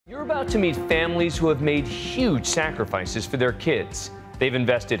You're about to meet families who have made huge sacrifices for their kids. They've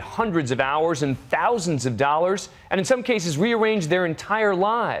invested hundreds of hours and thousands of dollars, and in some cases rearranged their entire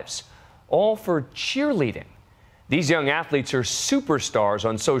lives, all for cheerleading. These young athletes are superstars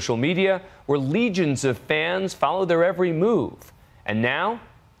on social media, where legions of fans follow their every move. And now,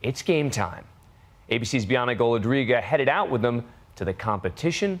 it's game time. ABC's Bianca Goladriga headed out with them to the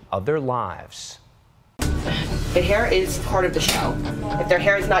competition of their lives. The hair is part of the show. If their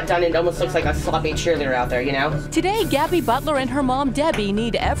hair is not done, it almost looks like a sloppy cheerleader out there, you know? Today, Gabby Butler and her mom, Debbie,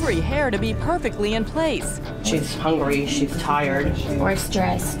 need every hair to be perfectly in place. She's hungry, she's tired. Or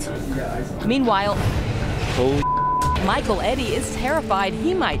stressed. Meanwhile, Michael Eddy is terrified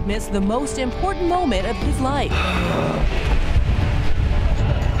he might miss the most important moment of his life.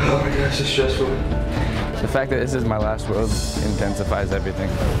 Oh my gosh, it's stressful. The fact that this is my last world intensifies everything.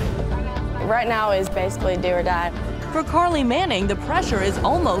 Right now is basically do or die. For Carly Manning, the pressure is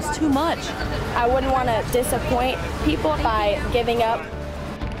almost too much. I wouldn't want to disappoint people by giving up.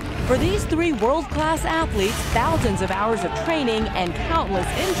 For these three world-class athletes, thousands of hours of training and countless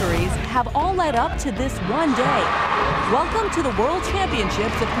injuries have all led up to this one day. Welcome to the World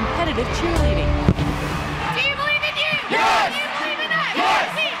Championships of Competitive Cheerleading. Do you believe in you? Yes! Do you believe in us?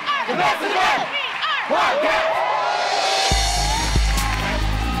 Yes! We are the best of the best! We are Wildcats!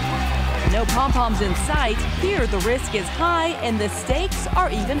 No pom-poms in sight. Here, the risk is high and the stakes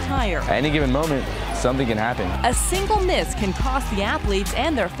are even higher. At any given moment, something can happen. A single miss can cost the athletes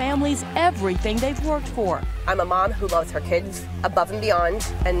and their families everything they've worked for. I'm a mom who loves her kids above and beyond,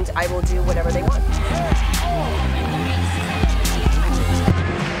 and I will do whatever they want.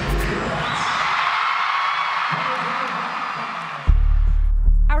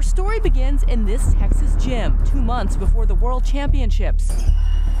 Our story begins in this Texas gym 2 months before the World Championships,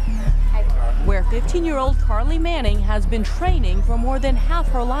 where 15-year-old Carly Manning has been training for more than half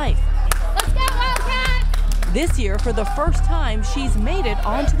her life. Let's go, Wildcats! This year, for the first time, she's made it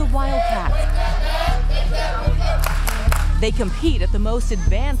onto the Wildcats. They compete at the most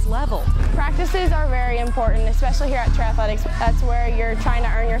advanced level. Practices are very important, especially here at Cheerlebrities. That's where you're trying to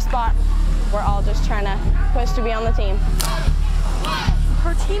earn your spot. We're all just trying to push to be on the team.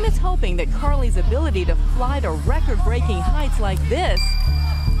 Her team is hoping that Carly's ability to fly to record-breaking heights like this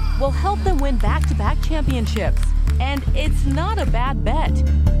will help them win back-to-back championships. And it's not a bad bet.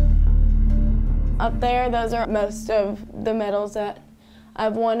 Up there, those are most of the medals that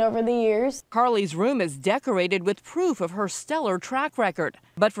I've won over the years. Carly's room is decorated with proof of her stellar track record.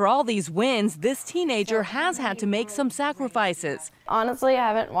 But for all these wins, this teenager has had to make some sacrifices. Honestly, I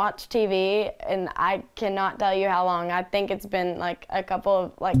haven't watched TV, and I cannot tell you how long. I think it's been like a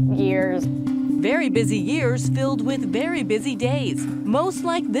couple of years. Very busy years filled with very busy days. Most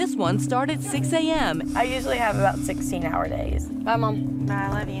like this one start at 6 a.m. I usually have about 16-hour days. Bye, Mom. I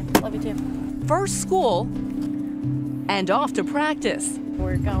love you. Love you too. First school and off to practice.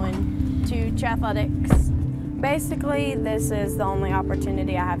 We're going to Cheerlebrities. Basically, this is the only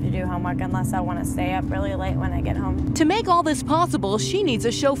opportunity I have to do homework unless I want to stay up really late when I get home. To make all this possible, she needs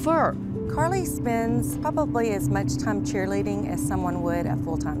a chauffeur. Carly spends probably as much time cheerleading as someone would a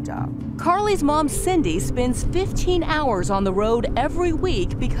full-time job. Carly's mom, Cindy, spends 15 hours on the road every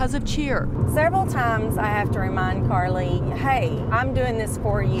week because of cheer. Several times I have to remind Carly, hey, I'm doing this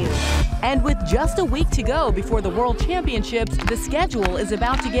for you. And with just a week to go before the World Championships, the schedule is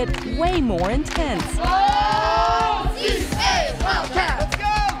about to get way more intense. Let's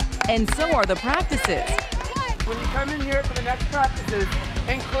go! And so are the practices. When you come in here for the next practices,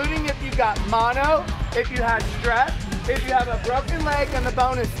 including if you got mono, if you had stress, if you have a broken leg and the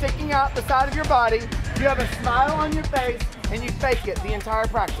bone is sticking out the side of your body, you have a smile on your face, and you fake it the entire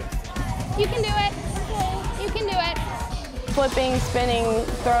practice. You can do it. You can do it. Flipping, spinning,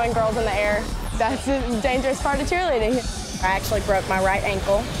 throwing girls in the air. That's a dangerous part of cheerleading. I actually broke my right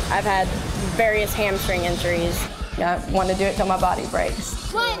ankle. I've had various hamstring injuries. I want to do it till my body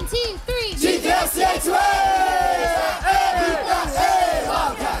breaks. 1, 2, 3.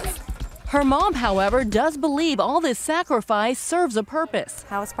 Her mom, however, does believe all this sacrifice serves a purpose.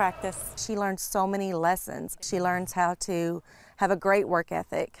 How was practice? She learns so many lessons. She learns how to have a great work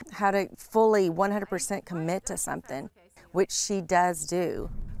ethic, how to fully 100% commit to something, which she does do.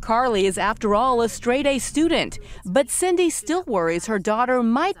 Carly is, after all, a straight-A student, but Cindy still worries her daughter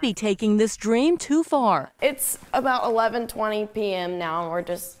might be taking this dream too far. It's about 11:20 p.m. now, and we're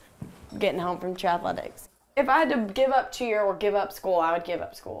just getting home from Cheerlebrities. If I had to give up cheer or give up school, I would give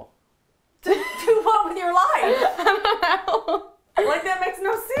up school. Do what with your life? I don't know. Like, that makes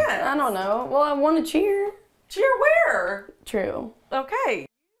no sense. I don't know. Well, I want to cheer. Cheer where? True. Okay.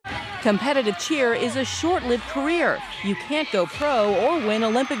 Competitive cheer is a short-lived career. You can't go pro or win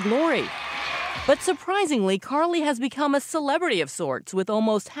Olympic glory. But surprisingly, Carly has become a celebrity of sorts with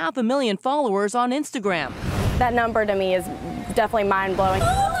almost 500,000 followers on Instagram. That number to me is definitely mind-blowing. Oh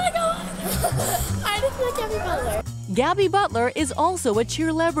my God! I just like Gabby Butler. Gabby Butler is also a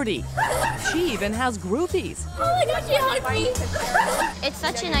Cheerlebrity. She even has groupies. Oh my God, she hugged me. It's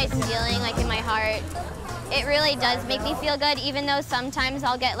such a nice feeling, like in my heart. It really does make me feel good, even though sometimes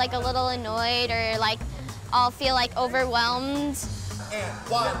I'll get like a little annoyed or like I'll feel like overwhelmed.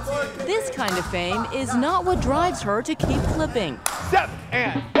 This kind of fame is not what drives her to keep flipping. 7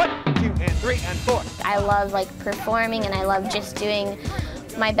 and 1, 2 and 3 and 4. I love like performing and I love just doing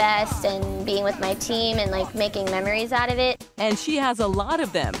my best and being with my team and like making memories out of it. And she has a lot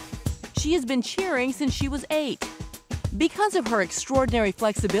of them. She has been cheering since she was 8. Because of her extraordinary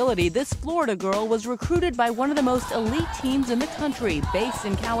flexibility, this Florida girl was recruited by one of the most elite teams in the country, based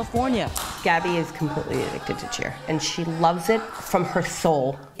in California. Gabby is completely addicted to cheer, and she loves it from her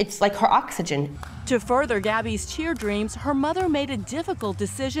soul. It's like her oxygen. To further Gabby's cheer dreams, her mother made a difficult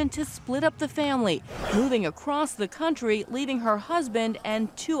decision to split up the family, moving across the country, leaving her husband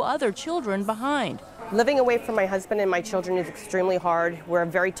and 2 other children behind. Living away from my husband and my children is extremely hard. We're a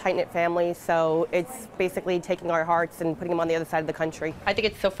very tight-knit family, so it's basically taking our hearts and putting them on the other side of the country. I think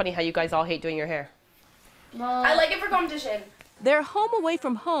it's so funny how you guys all hate doing your hair. I like it for competition. Their home away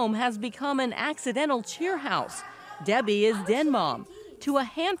from home has become an accidental cheer house. Debbie is den mom to a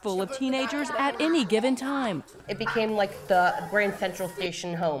handful of teenagers at any given time. It became like the Grand Central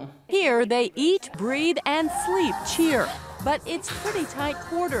Station home. Here they eat, breathe, and sleep cheer. But it's pretty tight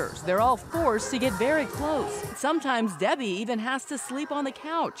quarters. They're all forced to get very close. Sometimes Debbie even has to sleep on the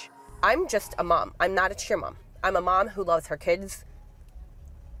couch. I'm just a mom. I'm not a cheer mom. I'm a mom who loves her kids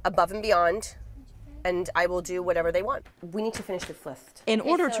above and beyond, and I will do whatever they want. We need to finish this list. In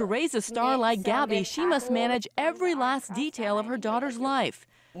order to raise a star like Gabby, she must manage every last detail of her daughter's life.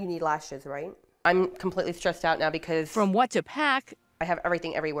 You need lashes, right? I'm completely stressed out now because From what to pack, I have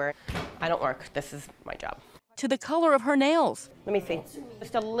everything everywhere. I don't work. This is my job. to the color of her nails. Let me see.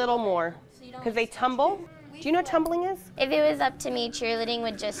 Just a little more. Because they tumble. Do you know what tumbling is? If it was up to me, cheerleading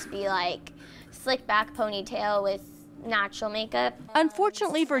would just be like slick back ponytail with natural makeup.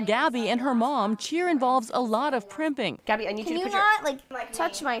 Unfortunately for Gabby and her mom, cheer involves a lot of primping. Gabby, I need Can you to you put not like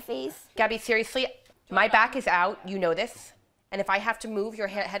touch my face? Gabby, seriously, my back is out. You know this. And if I have to move your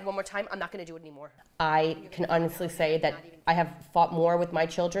head one more time, I'm not going to do it anymore. I can honestly say that I have fought more with my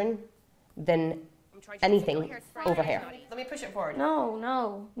children than anything over hair. Let me push it forward. No,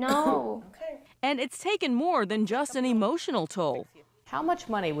 no, no. Okay. And it's taken more than just an emotional toll. How much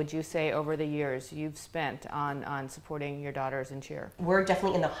money would you say over the years you've spent on supporting your daughters in cheer? We're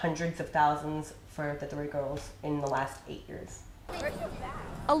definitely in the hundreds of thousands for the 3 girls in the last 8 years.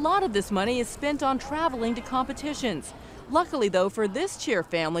 A lot of this money is spent on traveling to competitions. Luckily, though, for this cheer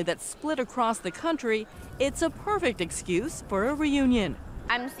family that's split across the country, it's a perfect excuse for a reunion.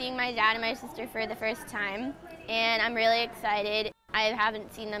 I'm seeing my dad and my sister for the first time, and I'm really excited. I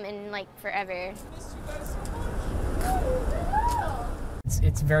haven't seen them in like forever.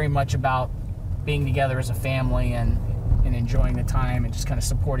 It's very much about being together as a family and enjoying the time and just kind of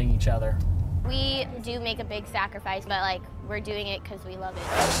supporting each other. We do make a big sacrifice, but like we're doing it because we love it.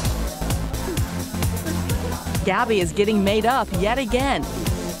 Gabby is getting made up yet again.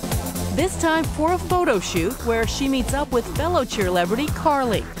 This time for a photo shoot where she meets up with fellow Cheerlebrity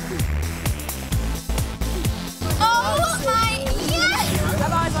Carly. Oh my, yes!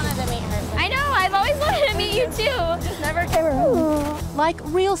 I've always wanted to meet her. I know, I've always wanted to meet you too. Just never came around. Like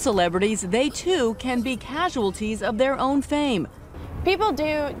real celebrities, they too can be casualties of their own fame. People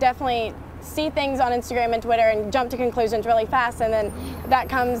do definitely see things on Instagram and Twitter and jump to conclusions really fast, and then that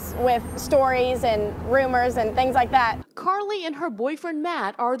comes with stories and rumors and things like that. Carly and her boyfriend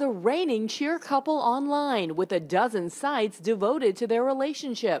Matt are the reigning cheer couple online, with a dozen sites devoted to their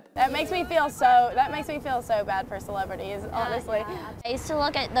relationship. That makes me feel so bad for celebrities, honestly. I used to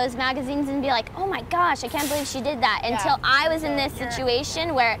look at those magazines and be like, oh my gosh, I can't believe she did that, until I was in this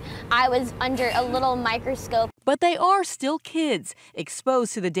situation where I was under a little microscope. But they are still kids,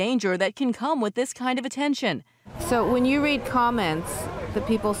 exposed to the danger that can come with this kind of attention. So when you read comments that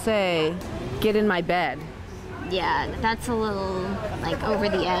people say, get in my bed. Yeah, that's a little like over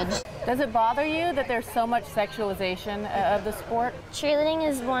the edge. Does it bother you that there's so much sexualization of the sport? Cheerleading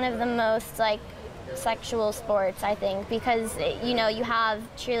is one of the most like sexual sports, I think, because you know, you have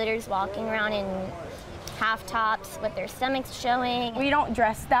cheerleaders walking around in half tops with their stomachs showing. We don't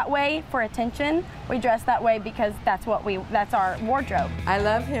dress that way for attention. We dress that way because that's our wardrobe. I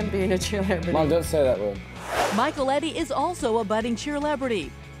love him being a cheerleader. Mom, don't say that word. Michael Eddy is also a budding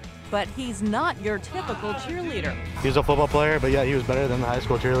Cheerlebrity. but he's not your typical cheerleader. He was a football player, but yeah, he was better than the high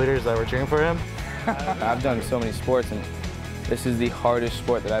school cheerleaders that were cheering for him. I've done so many sports, and this is the hardest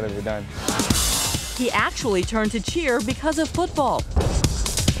sport that I've ever done. He actually turned to cheer because of football.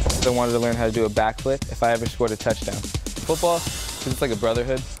 I wanted to learn how to do a backflip if I ever scored a touchdown. Football, because it's like a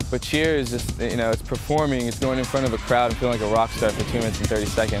brotherhood, but cheer is just, you know, it's performing, it's going in front of a crowd and feeling like a rock star for 2 minutes and 30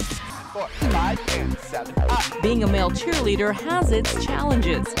 seconds. 4, 5, and 7, up. Being a male cheerleader has its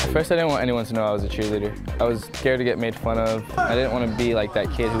challenges. At first, I didn't want anyone to know I was a cheerleader. I was scared to get made fun of. I didn't want to be like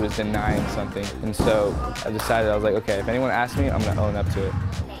that kid who was denying something. And so I decided, I was like, okay, if anyone asks me, I'm going to own up to it.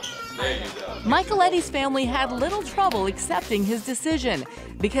 Michael Eddy's family had little trouble accepting his decision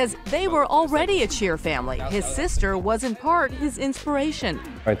because they were already a cheer family. His sister was in part his inspiration.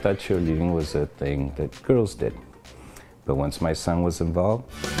 I thought cheerleading was a thing that girls did. But once my son was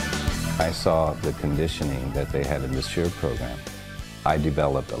involved, I saw the conditioning that they had in the cheer program. I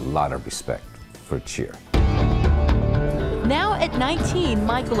developed a lot of respect for cheer. Now at 19,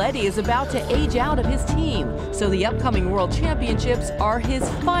 Michael Eddy is about to age out of his team, so the upcoming World Championships are his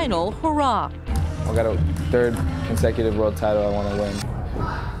final hurrah. I got a 3rd consecutive world title I want to win.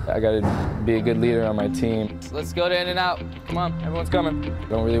 I got to be a good leader on my team. Let's go to In and Out. Come on, everyone's coming. I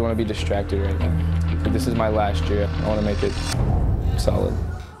don't really want to be distracted right now. But this is my last year. I want to make it solid.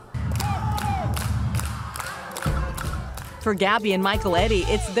 For Gabby and Michael Eddy,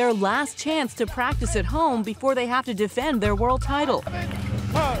 it's their last chance to practice at home before they have to defend their world title.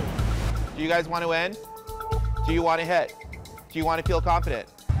 Do you guys want to win? Do you want to hit? Do you want to feel confident?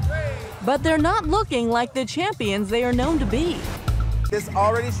 But they're not looking like the champions they are known to be. This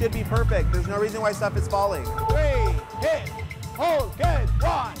already should be perfect. There's no reason why stuff is falling. 3, hit, hold, good,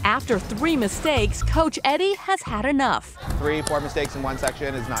 1. After 3 mistakes, Coach Eddy has had enough. 3, 4 mistakes in one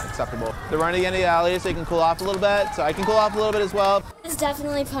section is not acceptable. They're running at the end of the alley so you can cool off a little bit, so I can cool off a little bit as well. It's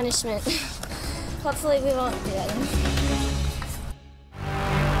definitely punishment. Hopefully we won't do that.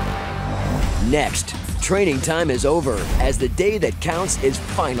 Next, training time is over as the day that counts is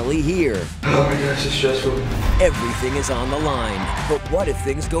finally here. Oh my gosh, it's stressful. Everything is on the line, but what if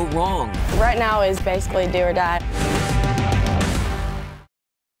things go wrong? Right now is basically do or die.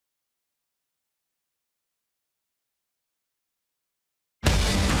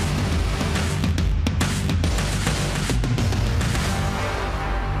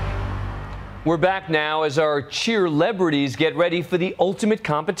 We're back now as our Cheerlebrities get ready for the ultimate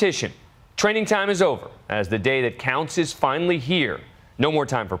competition. Training time is over as the day that counts is finally here. No more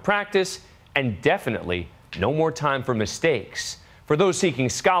time for practice and definitely no more time for mistakes. For those seeking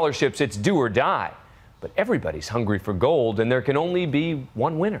scholarships, it's do or die. But everybody's hungry for gold and there can only be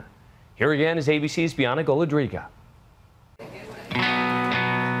one winner. Here again is ABC's Bianca Goladriga.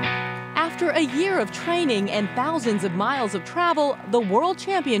 After a year of training and thousands of miles of travel, the World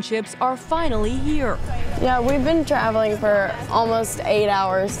Championships are finally here. Yeah, we've been traveling for almost 8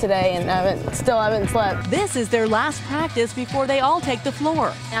 hours today and still haven't slept. This is their last practice before they all take the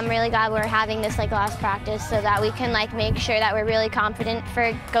floor. I'm really glad we're having this last practice so that we can make sure that we're really confident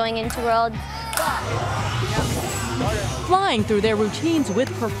for going into Worlds. Flying through their routines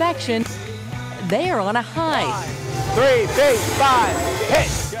with perfection, they are on a high. 3, 5,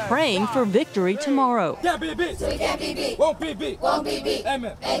 hit. Praying for victory tomorrow. Can't be beat. We can't be beat. Won't be beat. Won't be beat.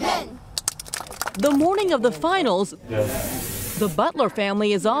 Amen. Amen. The morning of the finals, the Butler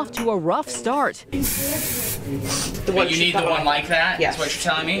family is off to a rough start. You need the one like that? Yes. Is what you're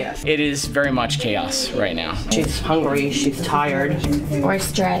telling me? Yes. It is very much chaos right now. She's hungry, she's tired. We're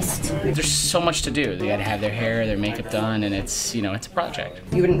stressed. There's so much to do. They got to have their hair, their makeup done, and it's, it's a project.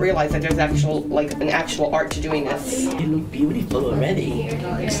 You wouldn't realize that there's an actual art to doing this. You look beautiful already.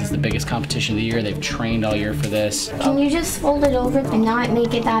 This is the biggest competition of the year. They've trained all year for this. Can you just fold it over and not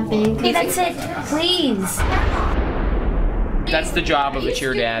make it that big? Hey, that's it. Please. That's the job of a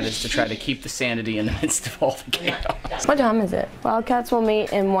cheer dad, is to try to keep the sanity in the midst of all the chaos. What time is it? Wildcats will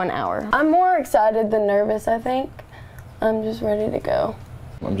meet in 1 hour. I'm more excited than nervous, I think. I'm just ready to go.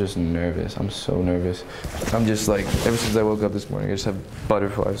 I'm just nervous. I'm so nervous. I'm just ever since I woke up this morning, I just have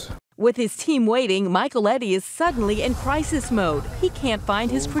butterflies. With his team waiting, Michael Eddy is suddenly in crisis mode. He can't find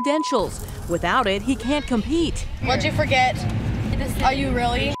his credentials. Without it, he can't compete. What'd you forget? Are you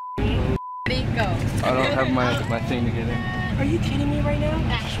really? Ready? Go. I don't have my thing to get in. Are you kidding me right now?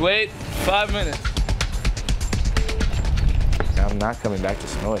 Just wait 5 minutes. I'm not coming back to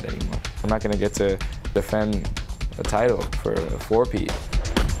snow it anymore. I'm not going to get to defend a title for a four-peat.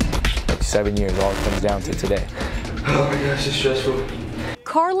 7 years, all it comes down to today. Oh my gosh, it's stressful.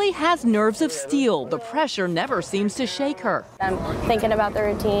 Carly has nerves of steel. The pressure never seems to shake her. I'm thinking about the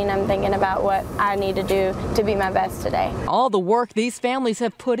routine. I'm thinking about what I need to do to be my best today. All the work these families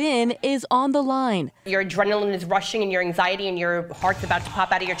have put in is on the line. Your adrenaline is rushing and your anxiety and your heart's about to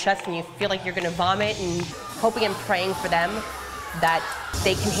pop out of your chest and you feel like you're going to vomit, and hoping and praying for them that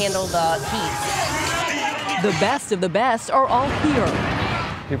they can handle the heat. The best of the best are all here.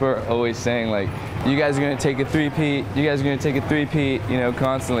 People are always saying, like, you guys are going to take a three-peat, you guys are going to take a three-peat, you know,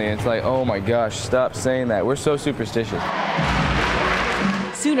 constantly. And it's like, oh my gosh, stop saying that. We're so superstitious.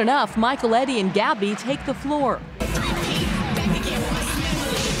 Soon enough, Michael, Eddie, and Gabby take the floor.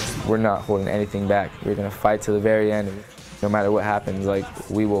 We're not holding anything back. We're going to fight to the very end. No matter what happens, like,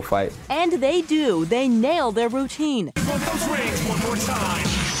 we will fight. And they do. They nail their routine.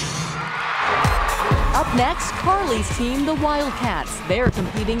 Up next, Carly's team, the Wildcats. They're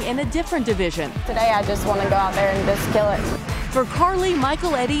competing in a different division. Today I just want to go out there and just kill it. For Carly,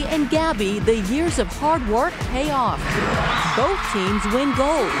 Michael, Eddie, and Gabby, the years of hard work pay off. Both teams win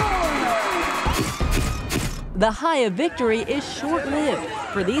gold. The high of victory is short-lived.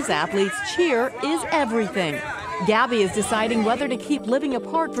 For these athletes, cheer is everything. Gabby is deciding whether to keep living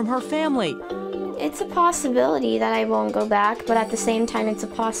apart from her family. It's a possibility that I won't go back, but at the same time, it's a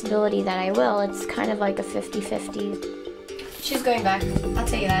possibility that I will. It's kind of like a 50-50. She's going back, I'll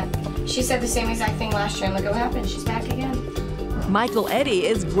tell you that. She said the same exact thing last year, and look what happened, she's back again. Michael Eddie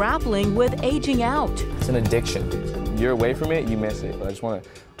is grappling with aging out. It's an addiction. You're away from it, you miss it. I just want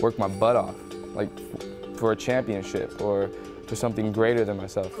to work my butt off, like for a championship or for something greater than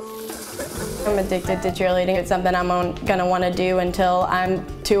myself. I'm addicted to cheerleading. It's something I'm gonna want to do until I'm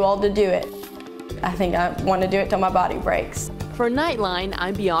too old to do it. I think I want to do it till my body breaks. For Nightline,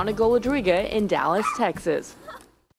 I'm Bianca Goladriga in Dallas, Texas.